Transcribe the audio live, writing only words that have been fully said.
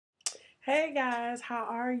Hey guys, how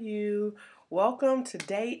are you? Welcome.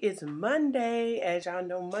 Today is Monday. As y'all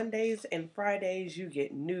know, Mondays and Fridays you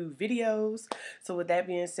get new videos. So with that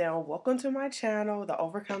being said, welcome to my channel, the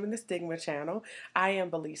Overcoming the Stigma channel. I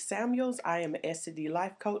am Belize Samuels. I am an STD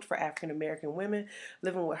Life Coach for African American women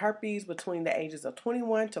living with herpes between the ages of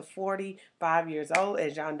 21 to 45 years old.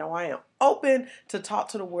 As y'all know, I am open to talk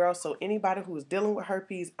to the world. So anybody who is dealing with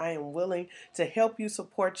herpes, I am willing to help you,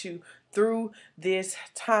 support you through this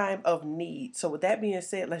time of need. So with that being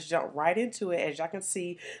said, let's jump right into it. As y'all can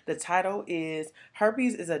see, the title is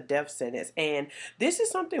Herpes is a Death Sentence. And this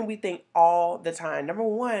is something we think all the time. Number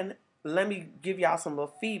one, let me give y'all some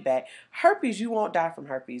little feedback. Herpes, you won't die from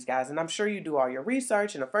herpes, guys. And I'm sure you do all your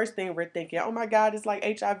research. And the first thing we're thinking, oh my God, it's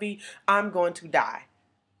like HIV. I'm going to die.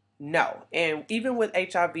 No. And even with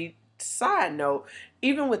HIV, side note,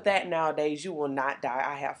 even with that nowadays, you will not die.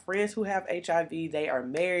 I have friends who have HIV. They are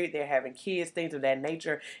married. They're having kids, things of that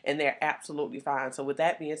nature, and they're absolutely fine. So with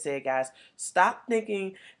that being said, guys, stop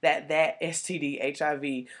thinking that STD,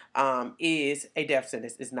 HIV, is a death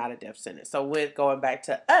sentence. It's not a death sentence. So with going back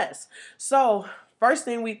to us. So first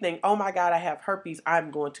thing we think, oh my God, I have herpes, I'm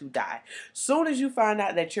going to die. Soon as you find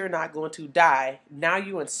out that you're not going to die, now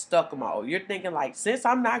you in stuck mode. You're thinking like, since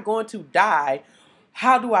I'm not going to die,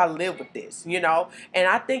 how do I live with this? You know? And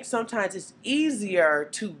I think sometimes it's easier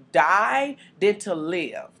to die than to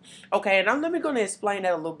live. Okay, and let me go and explain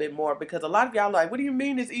that a little bit more, because a lot of y'all are like, what do you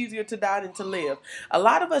mean it's easier to die than to live? A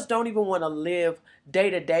lot of us don't even want to live day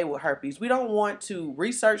to day with herpes. We don't want to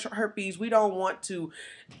research herpes. We don't want to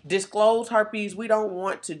disclose herpes. We don't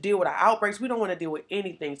want to deal with our outbreaks. We don't want to deal with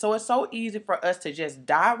anything. So it's so easy for us to just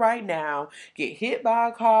die right now, get hit by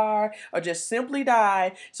a car, or just simply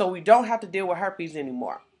die so we don't have to deal with herpes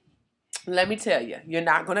anymore. Let me tell you, you're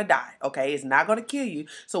not going to die, okay? It's not going to kill you.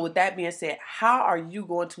 So with that being said, how are you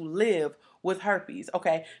going to live with herpes?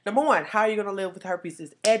 Okay, number one, how are you going to live with herpes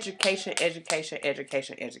is education, education,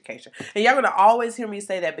 education, education. And y'all going to always hear me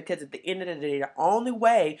say that, because at the end of the day, the only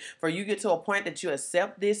way for you get to a point that you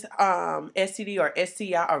accept this STD or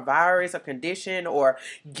STI or virus or condition or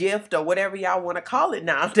gift or whatever y'all want to call it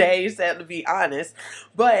nowadays, to be honest,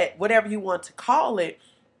 but whatever you want to call it,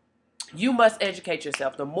 you must educate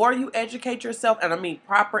yourself. The more you educate yourself, and I mean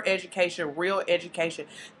proper education, real education,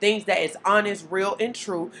 things that is honest, real, and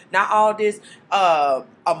true, not all this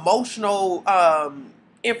emotional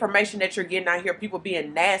information that you're getting out here, people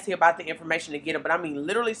being nasty about the information to get it, but I mean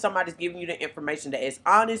literally somebody's giving you the information that is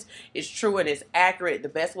honest, is true, and is accurate the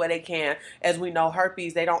best way they can. As we know,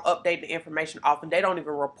 herpes, they don't update the information often. They don't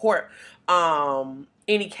even report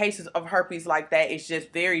any cases of herpes like that. It's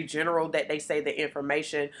just very general that they say the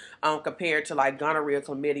information, compared to like gonorrhea,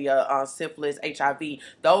 chlamydia, syphilis, HIV.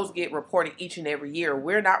 Those get reported each and every year.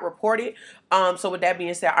 We're not reported. So with that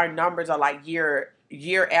being said, our numbers are like year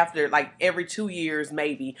after, like every 2 years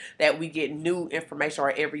maybe, that we get new information,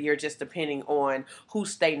 or every year, just depending on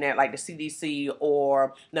who's stating that, like the CDC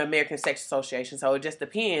or the American Sex Association. So it just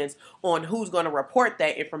depends on who's going to report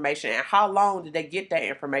that information and how long did they get that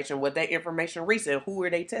information. Was that information recent? Who are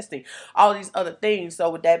they testing? All these other things.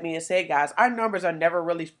 So with that being said, guys, our numbers are never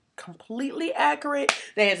really completely accurate.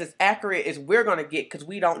 They're as accurate as we're going to get, because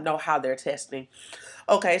we don't know how they're testing.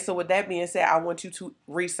 Okay, so with that being said, I want you to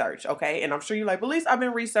research, okay? And I'm sure you're like, but at least I've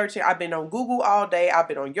been researching. I've been on Google all day. I've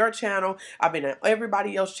been on your channel. I've been on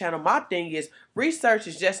everybody else's channel. My thing is, research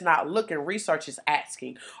is just not looking. Research is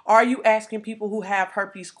asking. Are you asking people who have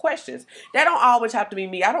herpes questions? That don't always have to be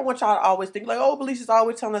me. I don't want y'all to always think like, oh, Belisha's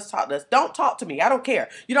always telling us to talk to us. Don't talk to me. I don't care.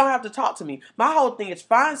 You don't have to talk to me. My whole thing is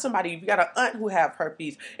find somebody. If you got an aunt who have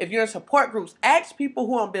herpes, if you're in support groups, ask people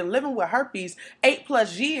who have been living with herpes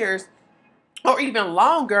 8+ years or even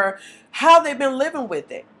longer, how they've been living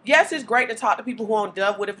with it. Yes, it's great to talk to people who aren't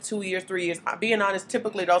dealt with it for 2 years, 3 years. Being honest,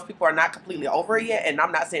 typically those people are not completely over it yet, and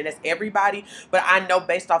I'm not saying that's everybody, but I know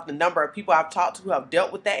based off the number of people I've talked to who have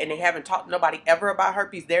dealt with that and they haven't talked to nobody ever about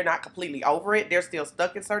herpes, they're not completely over it. They're still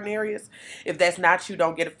stuck in certain areas. If that's not you,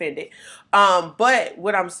 don't get offended. But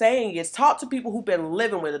what I'm saying is, talk to people who've been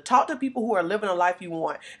living with it. Talk to people who are living a life you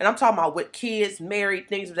want. And I'm talking about with kids, married,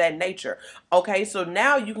 things of that nature. Okay, so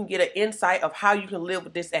now you can get an insight of how you can live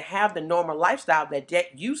with this and have the normal lifestyle that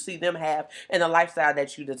you see them have, and the lifestyle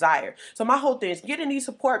that you desire. So my whole thing is, get in these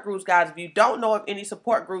support groups, guys. If you don't know of any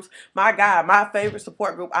support groups, my favorite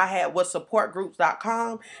support group I had was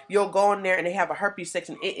supportgroups.com. You'll go in there and they have a herpes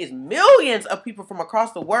section. It is millions of people from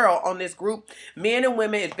across the world on this group, men and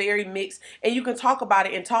women. It's very mixed, and you can talk about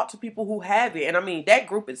it and talk to people who have it. And I mean, that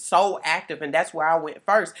group is so active, and that's where I went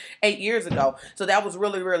first 8 years ago. So that was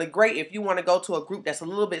really, really great. If you want to go to a group that's a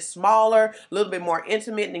little bit smaller, a little bit more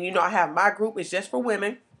intimate, then you know I have my group. It's just for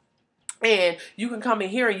women. And you can come in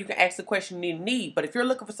here and you can ask the question you need. But if you're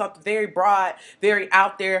looking for something very broad, very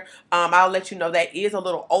out there, I'll let you know that is a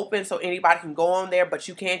little open, so anybody can go on there, but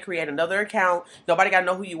you can create another account. Nobody got to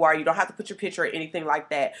know who you are. You don't have to put your picture or anything like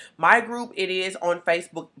that. My group, it is on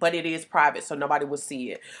Facebook, but it is private, so nobody will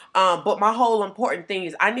see it. But my whole important thing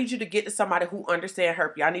is I need you to get to somebody who understands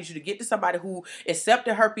herpes. I need you to get to somebody who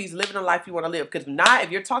accepted herpes, living the life you want to live. Because not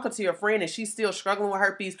if you're talking to your friend and she's still struggling with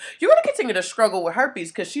herpes, you're going to continue to struggle with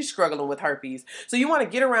herpes because she's struggling with herpes. So you want to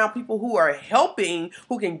get around people who are helping,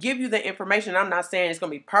 who can give you the information. I'm not saying it's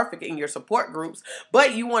going to be perfect in your support groups,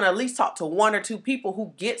 but you want to at least talk to one or two people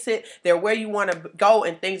who gets it. They're where you want to go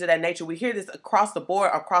and things of that nature. We hear this across the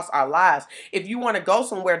board, across our lives. If you want to go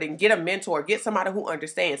somewhere, then get a mentor, get somebody who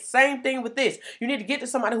understands. Same thing with this. You need to get to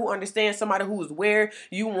somebody who understands, somebody who is where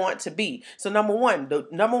you want to be. So number one,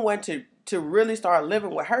 to really start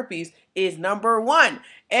living with herpes is number one,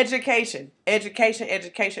 education,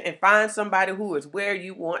 and find somebody who is where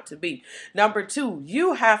you want to be. Number two,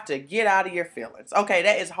 you have to get out of your feelings. Okay,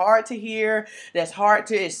 that is hard to hear. That's hard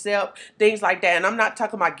to accept, things like that. And I'm not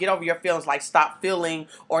talking about get over your feelings like stop feeling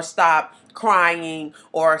or stop crying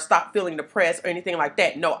or stop feeling depressed or anything like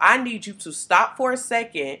that. No, I need you to stop for a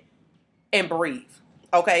second and breathe.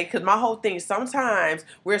 Okay, because my whole thing is sometimes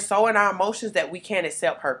we're so in our emotions that we can't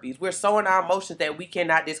accept herpes. We're so in our emotions that we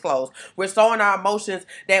cannot disclose. We're so in our emotions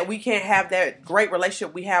that we can't have that great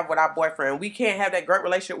relationship we have with our boyfriend. We can't have that great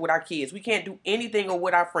relationship with our kids. We can't do anything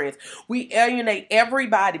with our friends. We alienate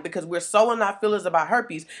everybody because we're so in our feelings about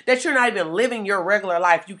herpes that you're not even living your regular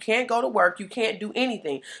life. You can't go to work. You can't do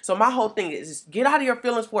anything. So my whole thing is just get out of your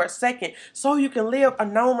feelings for a second so you can live a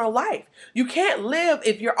normal life. You can't live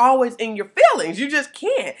if you're always in your feelings. You just can't.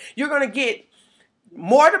 You're going to get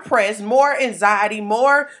more depressed, more anxiety,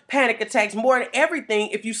 more panic attacks, more than everything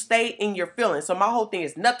if you stay in your feelings. So my whole thing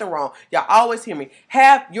is nothing wrong. Y'all always hear me.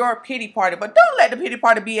 Have your pity party, but don't let the pity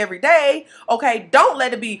party be every day. Okay? Don't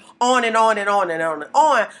let it be on and on and on and on and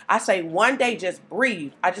on. I say one day just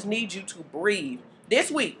breathe. I just need you to breathe. This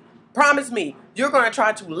week, promise me, you're going to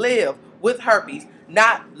try to live with herpes,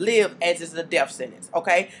 not live as it's a death sentence,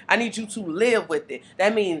 okay? I need you to live with it.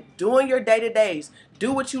 That means doing your day-to-days.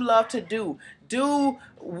 Do what you love to do. Do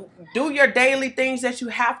your daily things that you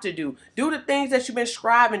have to do. Do the things that you've been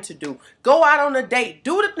striving to do. Go out on a date.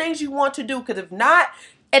 Do the things you want to do, because if not,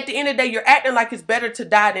 at the end of the day, you're acting like it's better to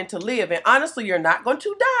die than to live. And honestly, you're not going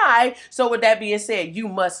to die. So with that being said, you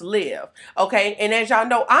must live. Okay? And as y'all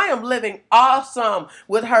know, I am living awesome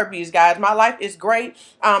with herpes, guys. My life is great.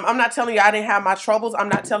 I'm not telling you I didn't have my troubles. I'm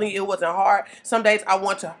not telling you it wasn't hard. Some days I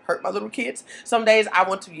want to hurt my little kids. Some days I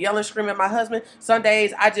want to yell and scream at my husband. Some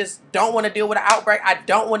days I just don't want to deal with an outbreak. I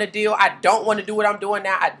don't want to deal. I don't want to do what I'm doing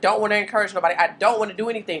now. I don't want to encourage nobody. I don't want to do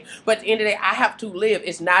anything. But at the end of the day, I have to live.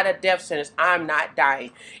 It's not a death sentence. I'm not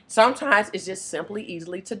dying. Sometimes it's just simply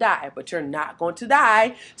easily to die, but you're not going to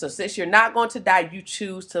die. So since you're not going to die, you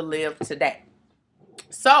choose to live today.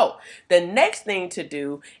 So the next thing to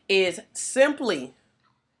do is simply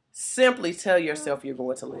tell yourself you're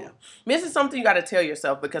going to live. This is something you got to tell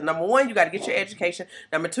yourself, because number one, you got to get your education.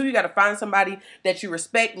 Number two, you got to find somebody that you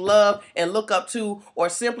respect, love, and look up to, or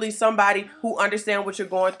simply somebody who understands what you're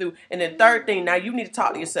going through. And then third thing, now you need to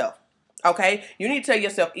talk to yourself. Okay, you need to tell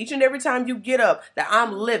yourself each and every time you get up that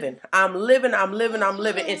I'm living.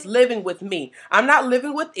 It's living with me. I'm not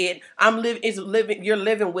living with it. It's living. You're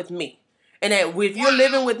living with me. And that if you're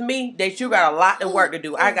living with me, that you got a lot of work to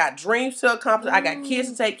do. I got dreams to accomplish. I got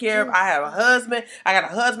kids to take care of. I have a husband. I got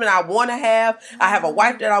a husband I want to have. I have a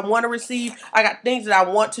wife that I want to receive. I got things that I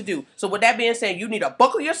want to do. So with that being said, you need to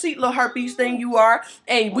buckle your seat, little herpes thing you are.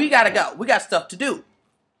 And we got to go. We got stuff to do.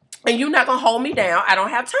 And you're not going to hold me down. I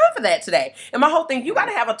don't have time for that today. And my whole thing, you got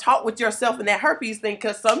to have a talk with yourself in that herpes thing,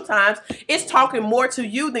 because sometimes it's talking more to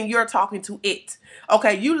you than you're talking to it.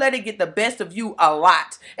 Okay, you let it get the best of you a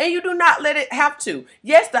lot. And you do not let it have to.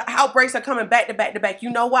 Yes, the outbreaks are coming back to back to back.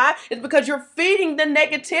 You know why? It's because you're feeding the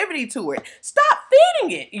negativity to it. Stop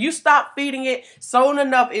feeding it. You stop feeding it soon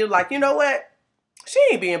enough. It's like, you know what? She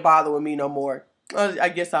ain't being bothered with me no more. I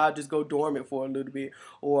guess I'll just go dormant for a little bit,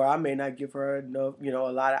 or I may not give her enough, a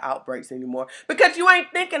lot of outbreaks anymore, because you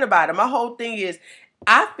ain't thinking about it. My whole thing is,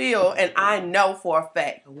 I feel and I know for a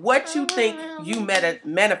fact what you think you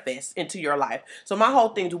manifest into your life. So my whole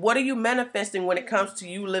thing is, what are you manifesting when it comes to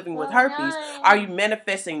you living with herpes? Are you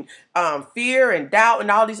manifesting fear and doubt and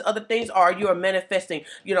all these other things? Or are you manifesting,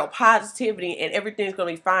 positivity and everything's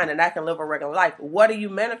going to be fine and I can live a regular life? What are you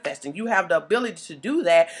manifesting? You have the ability to do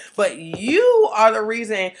that, but you are the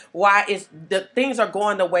reason why the things are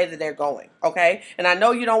going the way that they're going. Okay? And I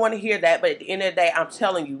know you don't want to hear that, but at the end of the day, I'm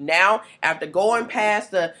telling you now, after going past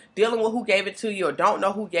past the dealing with who gave it to you or don't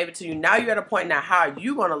know who gave it to you. Now you're at a point now, how are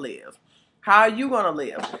you going to live? How are you going to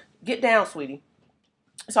live? Get down, sweetie.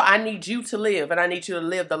 So I need you to live, and I need you to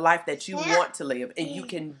live the life that you want to live. And you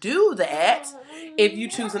can do that if you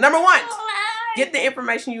choose. Number one, get the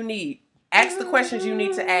information you need. Ask the questions you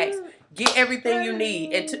need to ask. Get everything you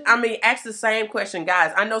need. And ask the same question.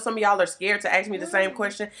 Guys, I know some of y'all are scared to ask me the same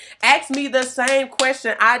question. Ask me the same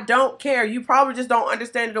question. I don't care. You probably just don't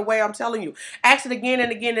understand it the way I'm telling you. Ask it again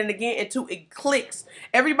and again and again until it clicks.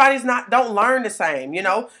 Everybody's don't learn the same, you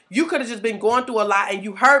know. You could have just been going through a lot and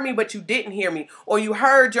you heard me, but you didn't hear me. Or you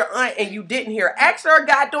heard your aunt and you didn't hear. Ask her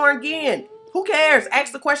goddamn again. Who cares?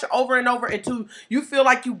 Ask the question over and over until you feel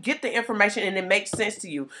like you get the information and it makes sense to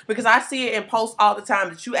you. Because I see it in posts all the time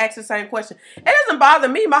that you ask the same question. It doesn't bother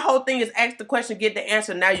me. My whole thing is ask the question, get the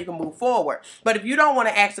answer, now you can move forward. But if you don't want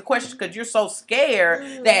to ask the question because you're so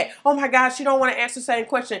scared that, oh my gosh, you don't want to answer the same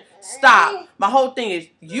question, stop. My whole thing is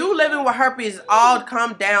you living with herpes all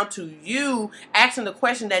come down to you asking the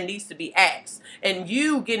question that needs to be asked. And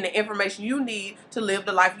you getting the information you need to live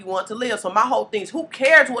the life you want to live. So my whole thing is, who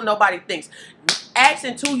cares what nobody thinks? Ask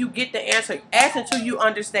until you get the answer. Ask until you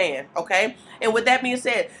understand, okay? And with that being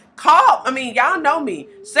said, y'all know me.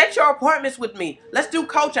 Set your appointments with me. Let's do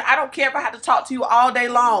coaching. I don't care if I have to talk to you all day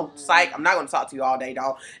long. Psych, I'm not going to talk to you all day,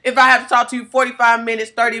 dog. If I have to talk to you 45 minutes,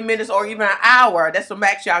 30 minutes, or even an hour, that's the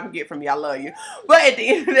max y'all can get from me. I love you. But at the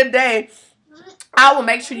end of the day, I will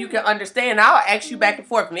make sure you can understand. I will ask you back and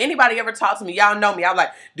forth. If anybody ever talks to me, y'all know me. I'm like,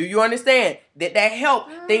 do you understand? Did that help?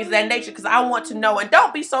 Things of that nature. Because I want to know. And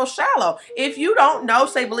don't be so shallow. If you don't know,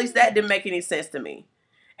 say, Belize, that didn't make any sense to me.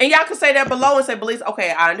 And y'all can say that below and say, Belize, okay,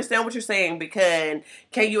 I understand what you're saying, because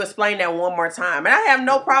can you explain that one more time? And I have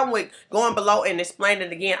no problem with going below and explaining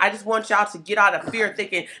it again. I just want y'all to get out of fear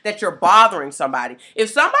thinking that you're bothering somebody. If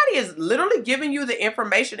somebody is literally giving you the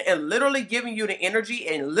information and literally giving you the energy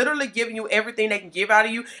and literally giving you everything they can give out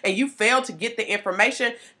of you, and you fail to get the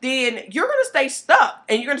information, then you're going to stay stuck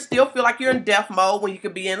and you're going to still feel like you're in death mode when you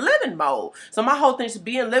could be in living mode. So my whole thing is to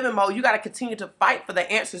be in living mode. You got to continue to fight for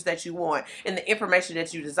the answers that you want and the information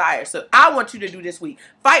that you desire. So I want you to do this week.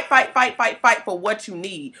 Fight for what you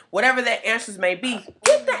need. Whatever that answers may be,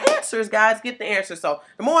 get the answers, guys. Get the answers. So,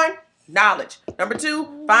 number one, knowledge. Number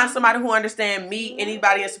two, find somebody who understands me,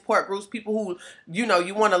 anybody in support groups, people who, you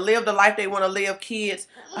want to live the life they want to live, kids,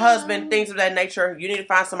 husband, things of that nature. You need to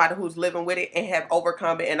find somebody who's living with it and have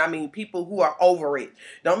overcome it. And I mean people who are over it.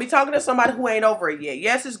 Don't be talking to somebody who ain't over it yet.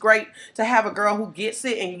 Yes, it's great to have a girl who gets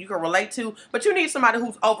it and you can relate to, but you need somebody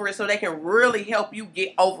who's over it so they can really help you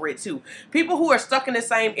get over it too. People who are stuck in the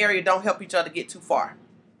same area don't help each other get too far.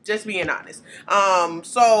 Just being honest.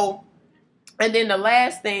 And then the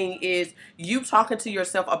last thing is you talking to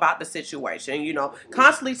yourself about the situation,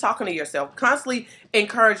 constantly talking to yourself, constantly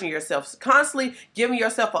encouraging yourself, constantly giving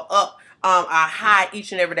yourself a high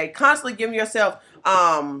each and every day, constantly giving yourself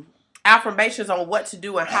affirmations on what to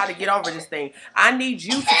do and how to get over this thing. I need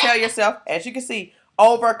you to tell yourself, as you can see,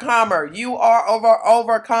 overcomer. You are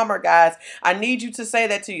overcomer, guys. I need you to say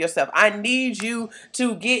that to yourself. I need you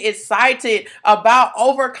to get excited about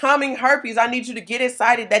overcoming herpes. I need you to get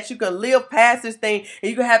excited that you can live past this thing and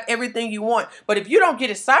you can have everything you want. But if you don't get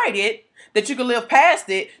excited that you can live past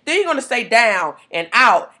it, then you're going to stay down and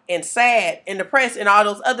out and sad and depressed and all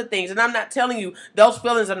those other things. And I'm not telling you those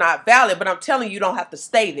feelings are not valid, but I'm telling you don't have to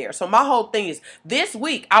stay there. So my whole thing is this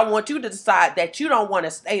week, I want you to decide that you don't want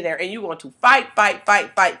to stay there and you want to fight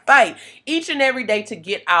each and every day to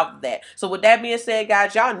get out of that. So with that being said,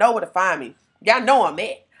 guys, y'all know where to find me. Y'all know I'm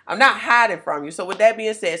at. I'm not hiding from you. So with that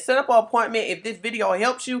being said, set up an appointment. If this video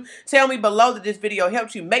helps you, tell me below that this video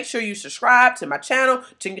helps you. Make sure you subscribe to my channel.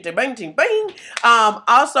 Ching bang ching bang.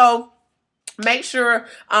 Also, make sure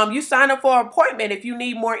you sign up for an appointment if you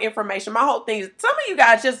need more information. My whole thing is, some of you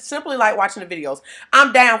guys just simply like watching the videos.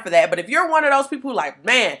 I'm down for that. But if you're one of those people who like,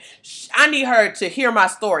 man, I need her to hear my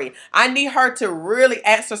story. I need her to really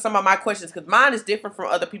answer some of my questions because mine is different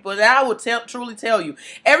from other people. And I will truly tell you,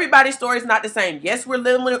 everybody's story is not the same. Yes, we're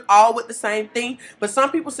living all with the same thing, but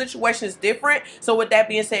some people's situation is different. So with that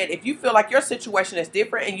being said, if you feel like your situation is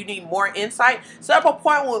different and you need more insight, set up an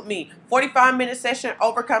appointment with me. 45-minute session,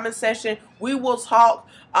 overcoming session. We will talk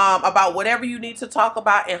about whatever you need to talk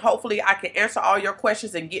about, and hopefully I can answer all your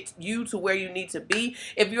questions and get you to where you need to be.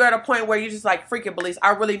 If you're at a point where you're just like, freaking Belize, I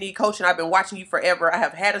really need coaching. I've been watching you forever. I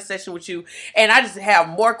have had a session with you and I just have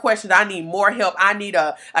more questions. I need more help. I need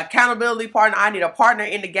a accountability partner. I need a partner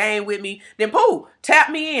in the game with me. Then tap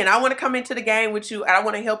me in. I want to come into the game with you and I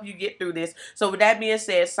want to help you get through this. So with that being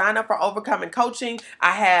said, sign up for Overcoming Coaching.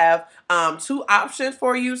 I have 2 options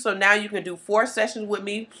for you. So now you can do 4 sessions with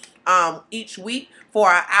me each week for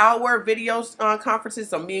an hour video conferences,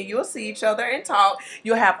 so me and you'll see each other and talk.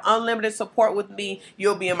 You'll have unlimited support with me.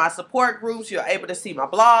 You'll be in my support groups. You're able to see my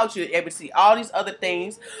blogs. You're able to see all these other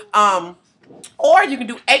things. Or you can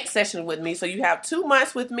do 8 sessions with me. So you have 2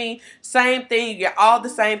 months with me. Same thing. You get all the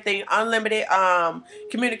same thing. Unlimited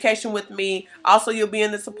communication with me. Also, you'll be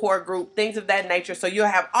in the support group. Things of that nature. So you'll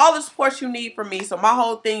have all the support you need from me. So my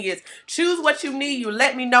whole thing is choose what you need. You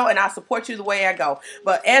let me know and I'll support you the way I go.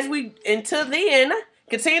 But until then,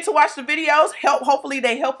 continue to watch the videos. Hopefully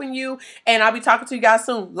they helping you. And I'll be talking to you guys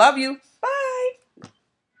soon. Love you.